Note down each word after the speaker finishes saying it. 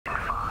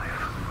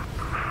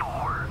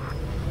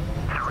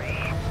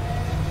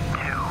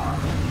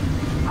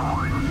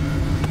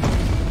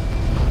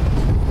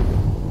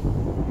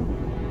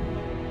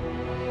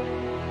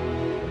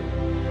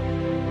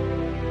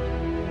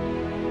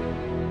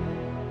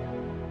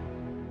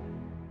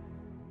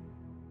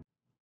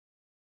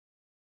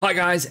Hi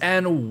guys,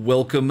 and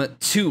welcome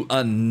to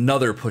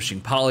another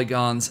Pushing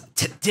Polygons.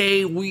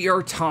 Today we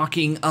are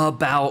talking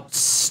about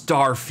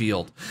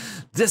Starfield.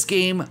 This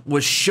game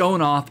was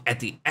shown off at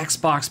the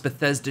Xbox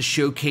Bethesda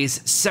showcase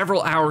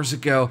several hours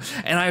ago,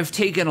 and I've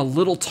taken a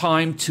little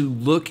time to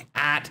look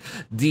at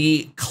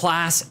the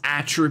class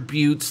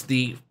attributes,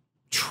 the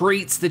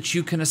traits that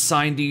you can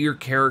assign to your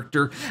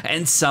character,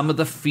 and some of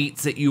the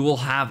feats that you will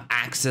have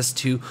access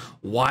to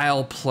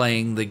while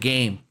playing the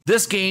game.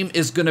 This game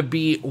is going to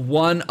be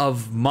one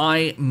of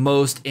my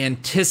most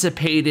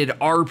anticipated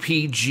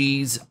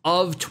RPGs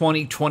of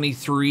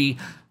 2023,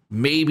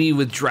 maybe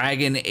with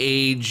Dragon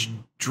Age,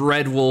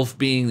 Dreadwolf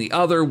being the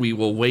other. We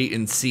will wait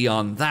and see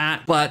on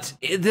that. But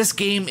this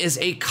game is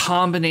a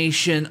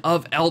combination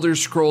of Elder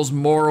Scrolls,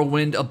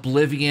 Morrowind,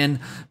 Oblivion,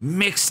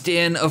 mixed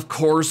in, of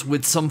course,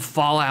 with some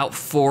Fallout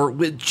 4,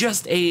 with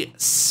just a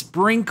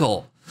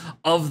sprinkle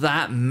of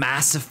that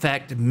Mass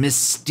Effect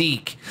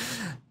mystique.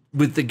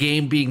 With the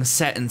game being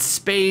set in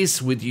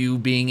space, with you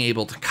being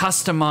able to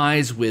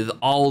customize, with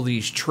all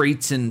these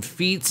traits and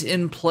feats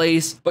in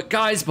place. But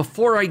guys,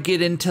 before I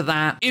get into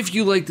that, if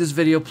you like this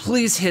video,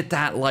 please hit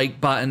that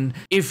like button.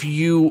 If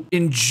you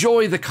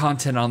enjoy the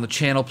content on the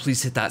channel,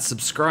 please hit that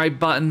subscribe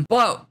button.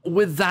 But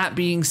with that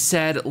being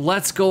said,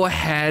 let's go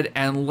ahead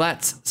and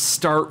let's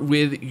start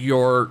with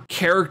your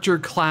character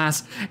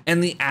class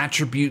and the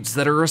attributes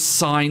that are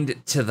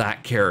assigned to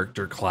that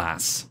character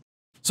class.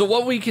 So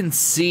what we can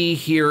see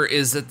here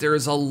is that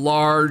there's a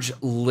large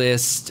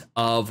list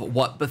of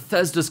what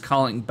Bethesda's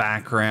calling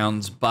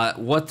backgrounds, but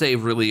what they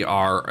really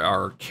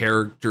are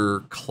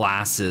character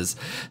classes.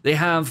 They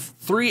have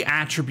 3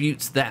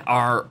 attributes that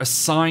are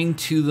assigned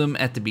to them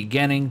at the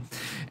beginning.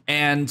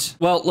 And,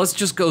 well, let's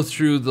just go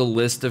through the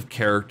list of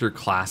character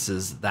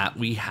classes that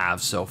we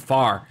have so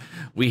far.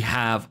 We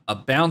have a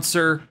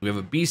bouncer, we have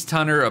a beast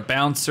hunter, a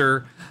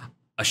bouncer,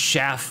 a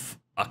chef,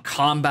 a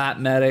combat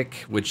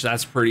medic, which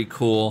that's pretty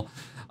cool.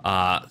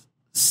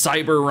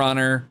 Cyber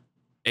runner,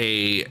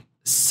 a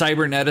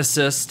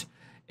cyberneticist,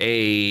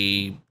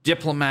 a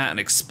diplomat, an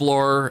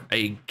explorer,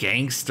 a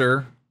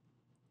gangster.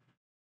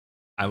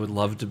 I would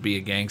love to be a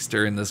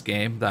gangster in this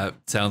game. That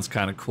sounds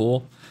kind of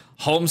cool.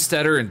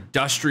 Homesteader,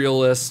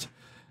 industrialist,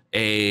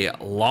 a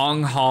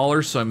long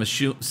hauler. So I'm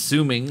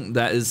assuming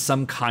that is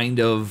some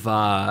kind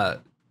of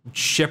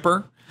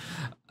shipper.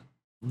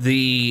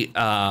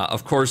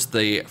 Of course,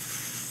 the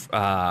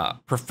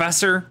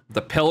professor,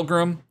 the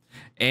pilgrim,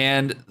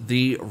 and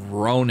the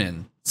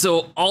Ronin.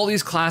 So all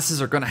these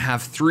classes are going to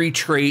have 3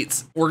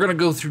 traits. We're going to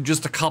go through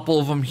just a couple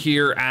of them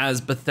here as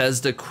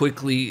Bethesda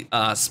quickly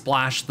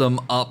splashed them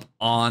up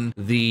on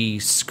the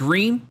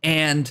screen.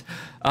 And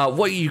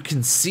what you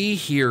can see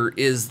here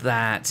is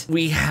that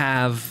we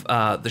have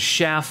the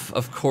chef,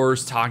 of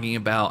course, talking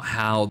about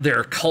how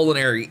they're a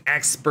culinary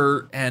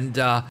expert, and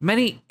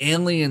many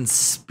alien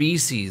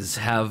species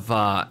have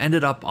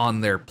ended up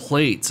on their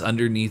plates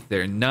underneath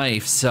their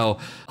knife. So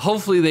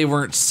hopefully they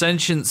weren't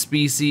sentient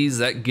species.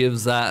 That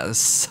gives that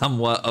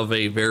somewhat of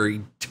a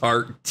very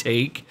dark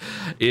take,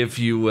 if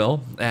you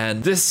will.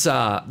 And this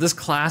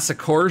class, of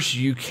course,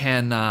 you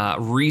can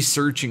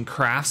research and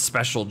craft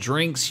special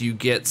drinks. You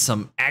get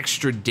some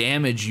extra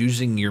damage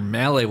using your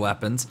melee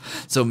weapons,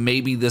 so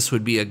maybe this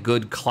would be a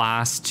good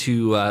class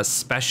to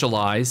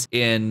specialize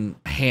in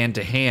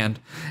hand-to-hand.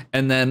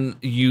 And then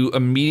you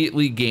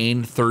immediately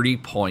gain 30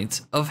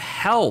 points of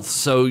health,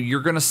 so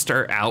you're going to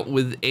start out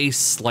with a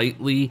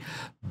slightly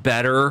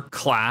better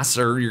class,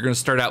 or you're going to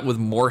start out with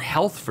more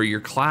health for your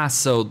class.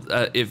 So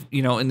if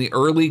you know, in the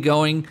early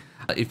going,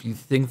 if you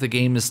think the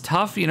game is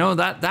tough, you know,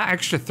 that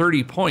extra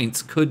 30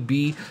 points could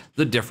be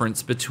the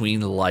difference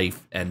between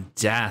life and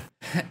death.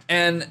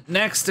 And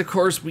next, of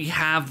course, we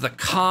have the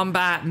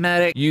combat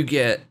medic. You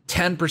get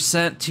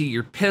 10% to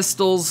your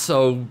pistols,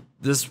 so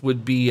this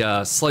would be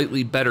a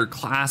slightly better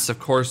class, of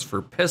course,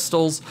 for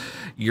pistols.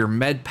 Your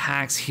med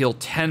packs heal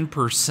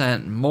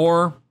 10%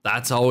 more.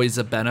 That's always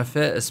a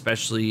benefit,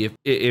 especially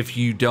if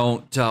you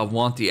don't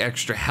want the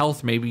extra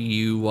health. Maybe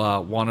you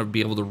want to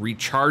be able to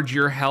recharge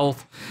your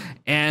health.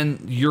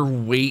 And your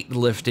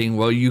weightlifting,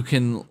 well, you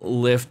can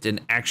lift an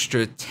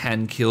extra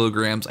 10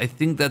 kilograms. I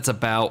think that's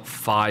about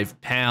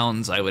 5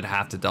 pounds. I would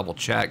have to double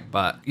check,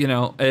 but you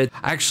know,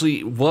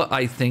 actually what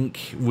I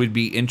think would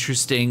be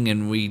interesting,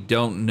 and we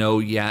don't know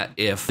yet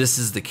if this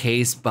is the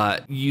case,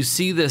 but you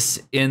see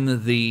this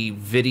in the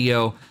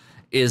video,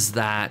 is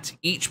that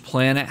each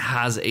planet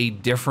has a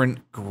different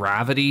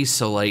gravity.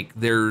 So like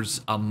there's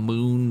a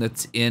moon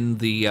that's in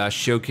the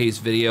showcase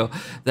video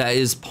that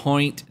is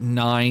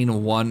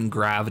 0.91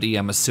 gravity.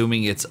 I'm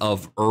assuming it's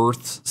of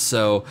Earth.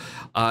 So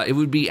it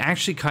would be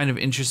actually kind of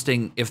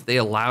interesting if they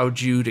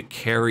allowed you to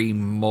carry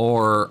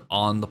more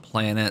on the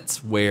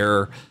planets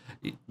where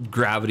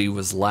gravity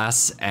was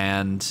less,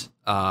 and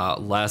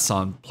less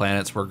on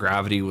planets where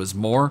gravity was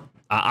more.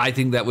 I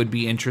think that would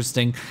be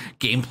interesting.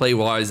 Gameplay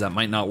wise, that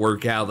might not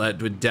work out.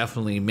 That would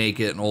definitely make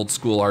it an old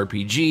school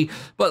RPG,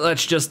 but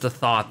that's just a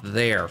thought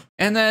there.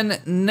 And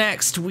then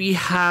next we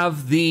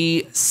have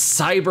the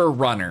Cyber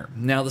Runner.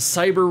 Now the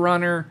Cyber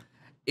Runner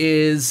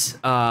is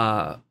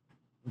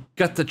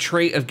got the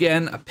trait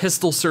again, a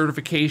pistol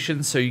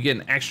certification, so you get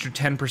an extra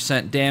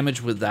 10%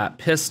 damage with that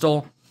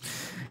pistol.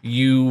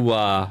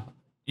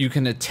 You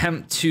can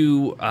attempt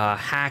to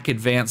hack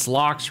advanced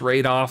locks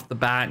right off the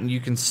bat, and you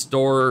can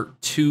store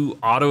 2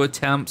 auto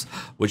attempts,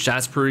 which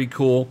that's pretty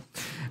cool.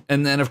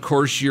 And then, of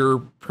course, your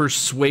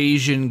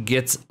persuasion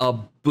gets a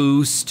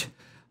boost,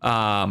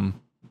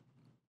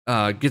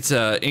 gets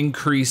a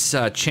increased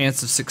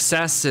chance of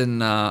success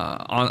in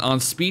on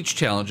speech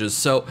challenges.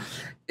 So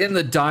in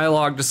the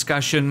dialogue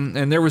discussion,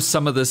 and there was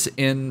some of this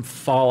in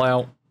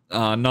Fallout,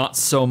 not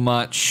so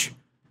much.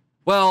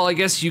 Well, I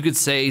guess you could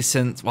say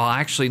since, well,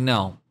 actually,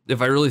 no.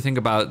 If I really think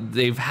about it,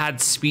 they've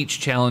had speech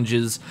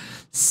challenges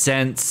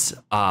since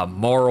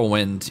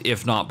Morrowind,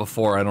 if not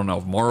before. I don't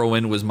know.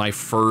 Morrowind was my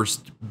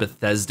first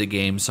Bethesda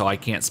game, so I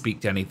can't speak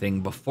to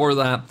anything before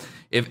that.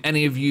 If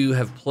any of you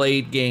have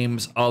played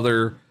games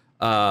before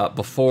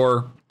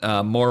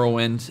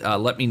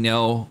Morrowind, let me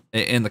know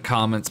in the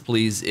comments,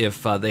 please,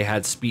 if they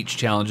had speech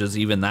challenges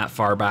even that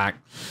far back.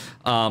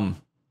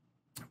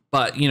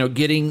 But, you know,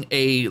 getting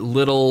a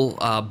little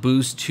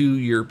boost to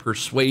your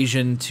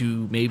persuasion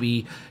to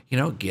maybe, you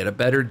know, get a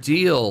better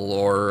deal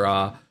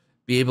or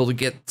be able to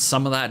get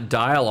some of that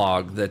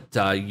dialogue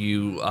that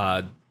you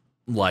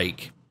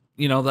like.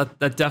 You know,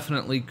 that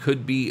definitely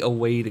could be a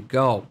way to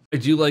go. I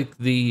do like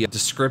the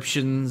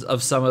descriptions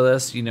of some of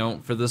this. You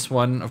know, for this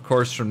one, of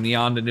course, from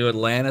Neon to New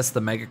Atlantis, the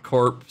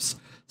megacorps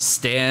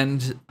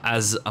stand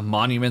as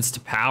monuments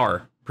to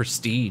power,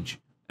 prestige,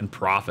 and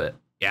profit.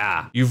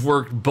 Yeah, you've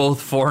worked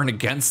both for and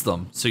against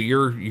them, so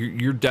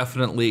you're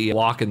definitely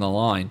walking the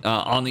line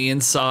on the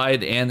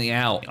inside and the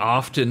out,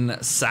 often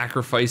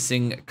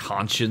sacrificing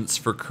conscience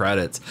for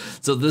credits.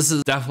 So this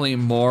is definitely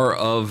more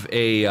of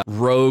a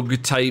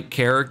rogue type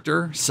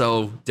character,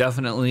 so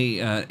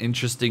definitely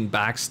interesting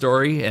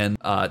backstory, and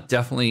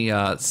definitely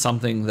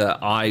something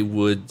that I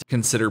would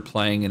consider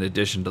playing in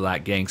addition to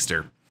that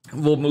gangster.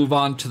 We'll move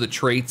on to the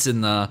traits in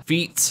the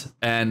feats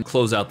and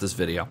close out this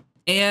video.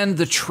 And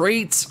the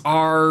traits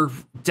are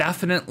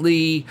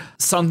definitely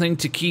something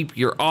to keep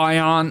your eye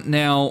on.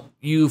 Now,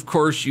 of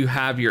course, you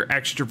have your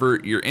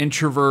extrovert, your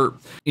introvert.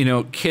 You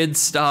know, kid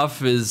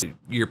stuff is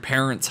your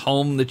parents'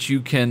 home that you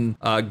can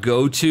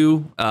go to,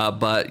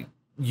 but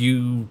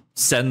you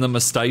send them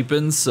a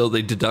stipend, so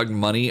they deduct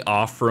money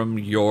off from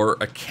your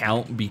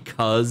account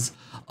because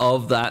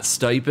of that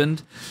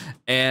stipend.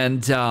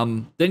 And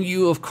then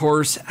you, of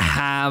course,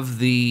 have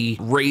the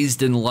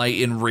Raised in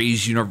Light and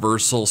Raised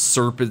Universal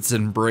Serpent's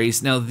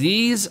Embrace. Now,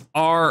 these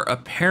are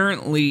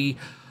apparently,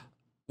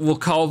 we'll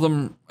call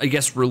them, I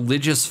guess,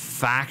 religious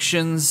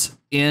factions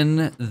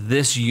in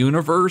this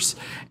universe.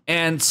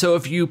 And so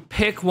if you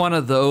pick one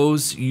of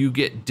those, you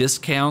get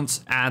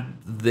discounts at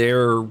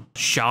their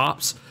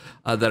shops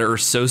that are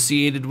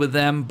associated with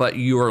them, but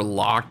you are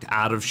locked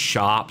out of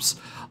shops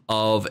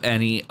of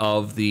any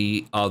of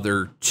the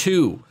other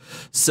 2.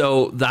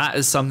 So that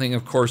is something,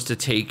 of course, to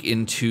take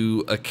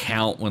into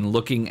account when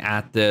looking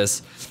at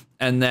this.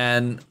 And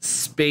then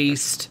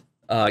Spaced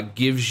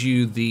gives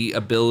you the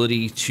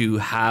ability to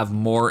have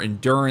more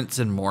endurance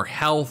and more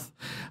health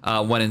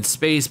when in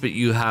space, but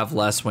you have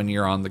less when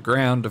you're on the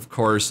ground. Of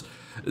course,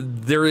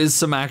 there is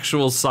some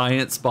actual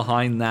science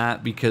behind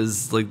that,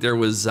 because like there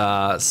was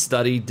a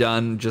study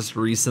done just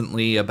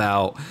recently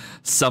about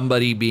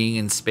somebody being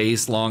in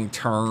space long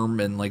term,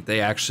 and like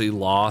they actually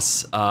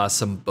lost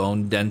some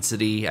bone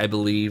density, I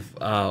believe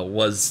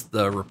was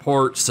the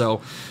report.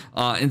 So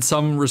in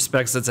some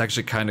respects, that's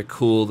actually kind of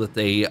cool that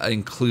they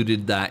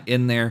included that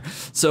in there.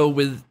 So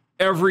with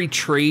every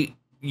trait,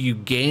 you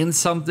gain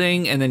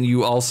something, and then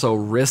you also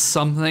risk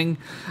something.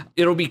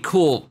 It'll be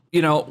cool,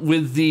 you know,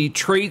 with the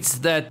traits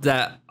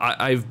that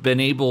I've been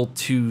able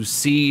to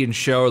see and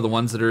show, the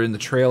ones that are in the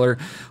trailer.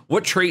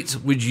 What traits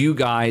would you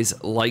guys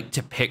like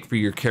to pick for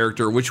your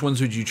character? Which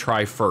ones would you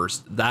try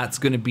first? That's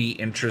going to be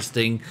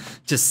interesting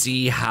to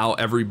see how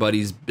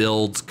everybody's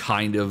builds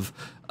kind of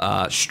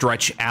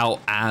stretch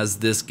out as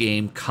this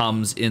game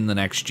comes in the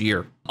next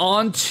year.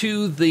 On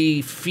to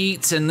the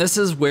feats, and this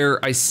is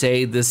where I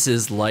say this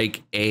is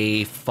like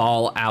a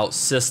Fallout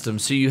system.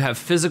 So you have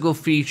physical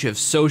feats, you have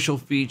social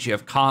feats, you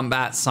have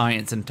combat,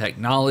 science, and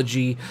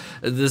technology.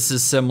 This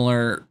is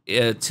similar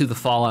to the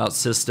Fallout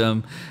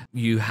system.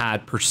 You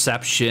had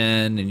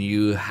perception, and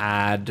you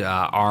had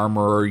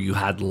armor, you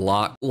had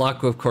luck.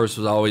 Luck, of course,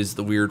 was always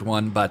the weird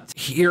one, but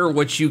here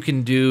what you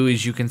can do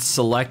is you can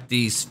select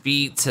these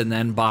feats, and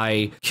then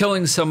by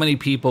killing so many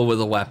people with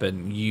a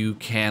weapon, you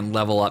can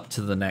level up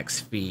to the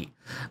next feat.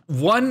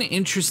 One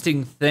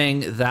interesting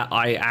thing that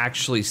I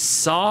actually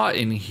saw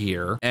in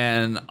here,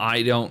 and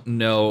I don't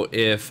know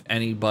if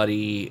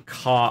anybody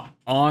caught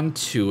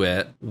onto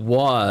it,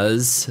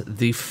 was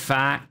the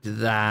fact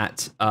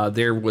that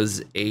there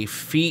was a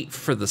feat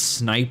for the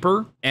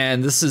sniper.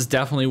 And this is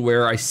definitely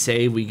where I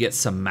say we get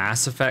some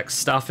Mass Effect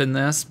stuff in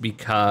this,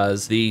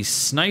 because the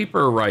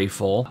sniper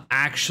rifle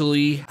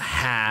actually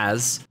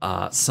has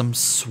some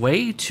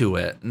sway to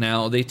it.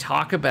 Now, they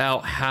talk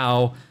about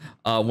how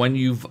when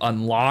you've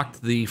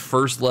unlocked the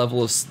first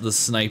level of the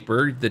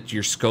sniper, that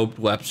your scoped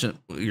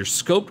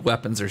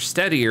weapons are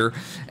steadier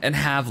and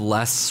have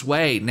less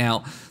sway.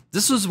 Now,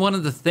 this was one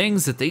of the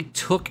things that they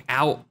took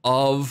out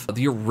of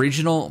the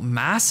original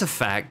Mass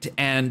Effect,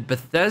 and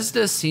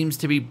Bethesda seems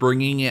to be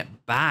bringing it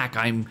back.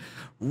 I'm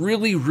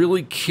really,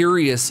 really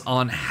curious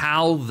on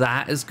how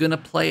that is going to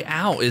play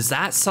out. Is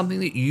that something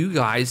that you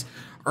guys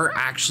are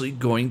actually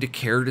going to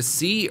care to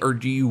see, or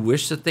do you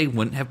wish that they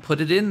wouldn't have put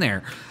it in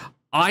there?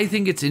 I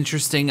think it's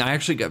interesting. I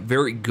actually got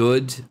very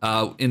good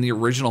in the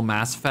original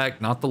Mass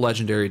Effect, not the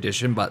Legendary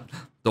Edition, but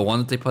the one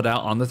that they put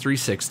out on the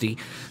 360.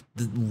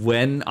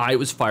 When I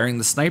was firing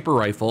the sniper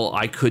rifle,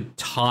 I could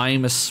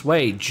time a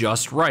sway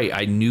just right.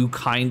 I knew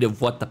kind of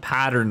what the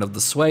pattern of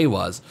the sway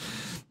was.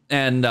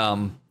 And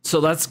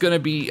so that's going to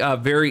be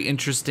very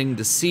interesting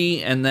to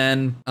see. And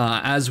then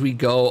as we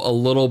go a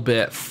little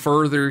bit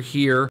further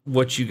here,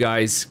 what you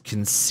guys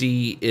can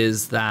see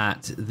is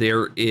that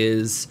there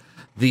is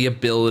the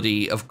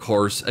ability, of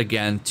course,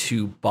 again,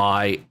 to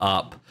buy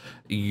up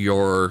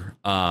your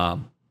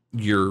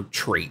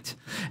trait.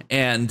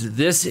 And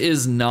this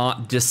is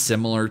not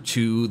dissimilar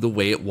to the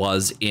way it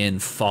was in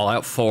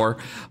Fallout 4,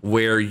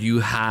 where you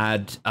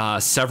had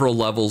several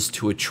levels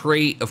to a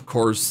trait. Of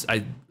course,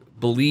 I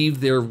believe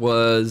there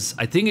was,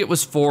 I think it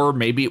was 4,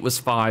 maybe it was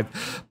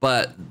 5,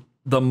 but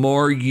the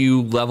more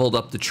you leveled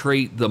up the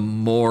trait, the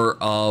more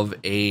of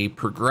a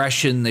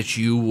progression that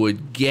you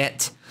would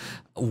get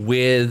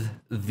with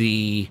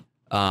the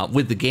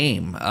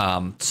game.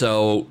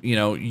 So, you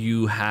know,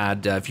 you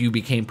had, if you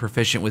became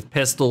proficient with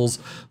pistols,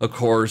 of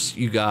course,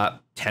 you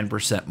got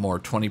 10% more,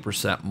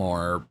 20%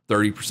 more,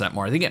 30%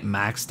 more. I think it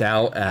maxed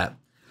out at,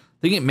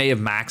 I think it may have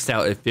maxed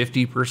out at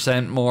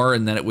 50% more,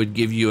 and then it would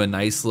give you a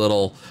nice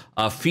little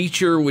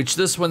feature, which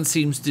this one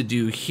seems to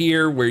do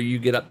here, where you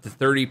get up to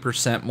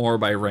 30% more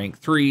by rank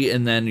 3,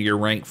 and then your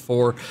rank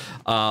 4,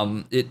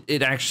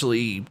 it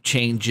actually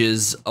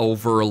changes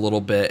over a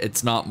little bit.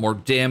 It's not more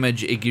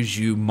damage, it gives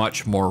you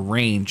much more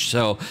range.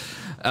 So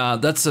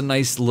that's a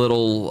nice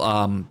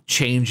little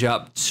change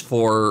up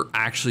for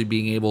actually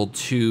being able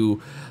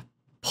to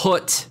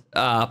put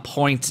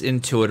points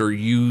into it or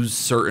use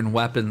certain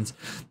weapons.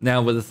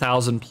 Now, with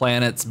 1,000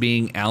 planets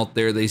being out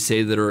there, they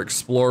say that are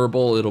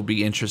explorable, it'll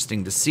be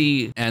interesting to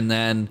see. And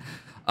then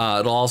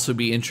it'll also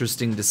be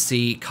interesting to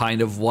see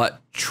kind of what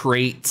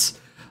traits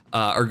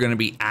are going to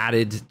be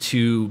added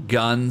to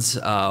guns,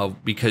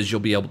 because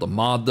you'll be able to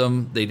mod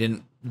them.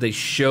 They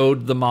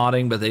showed the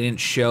modding, but they didn't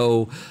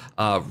show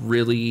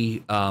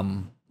really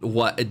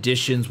what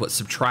additions, what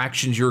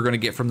subtractions you're going to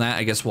get from that.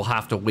 I guess we'll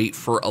have to wait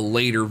for a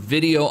later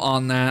video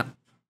on that.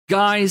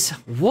 Guys,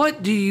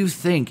 what do you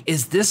think?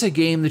 Is this a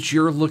game that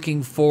you're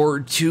looking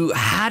forward to?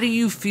 How do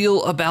you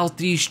feel about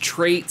these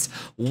traits?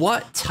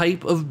 What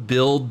type of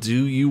build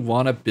do you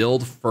want to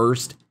build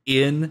first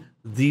in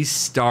the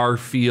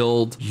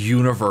Starfield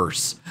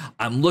universe?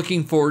 I'm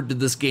looking forward to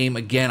this game.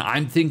 Again,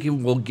 I'm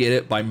thinking we'll get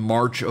it by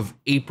March of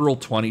April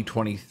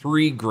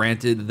 2023,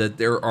 granted that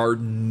there are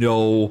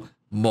no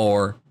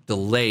more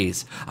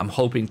delays. I'm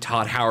hoping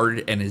Todd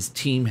Howard and his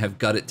team have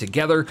got it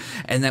together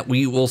and that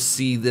we will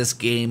see this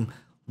game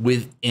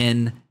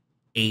within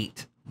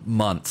 8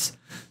 months.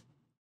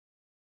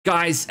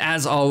 Guys,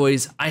 as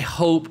always, I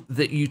hope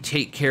that you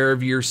take care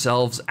of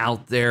yourselves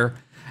out there,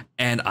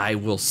 and I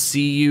will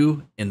see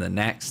you in the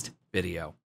next video.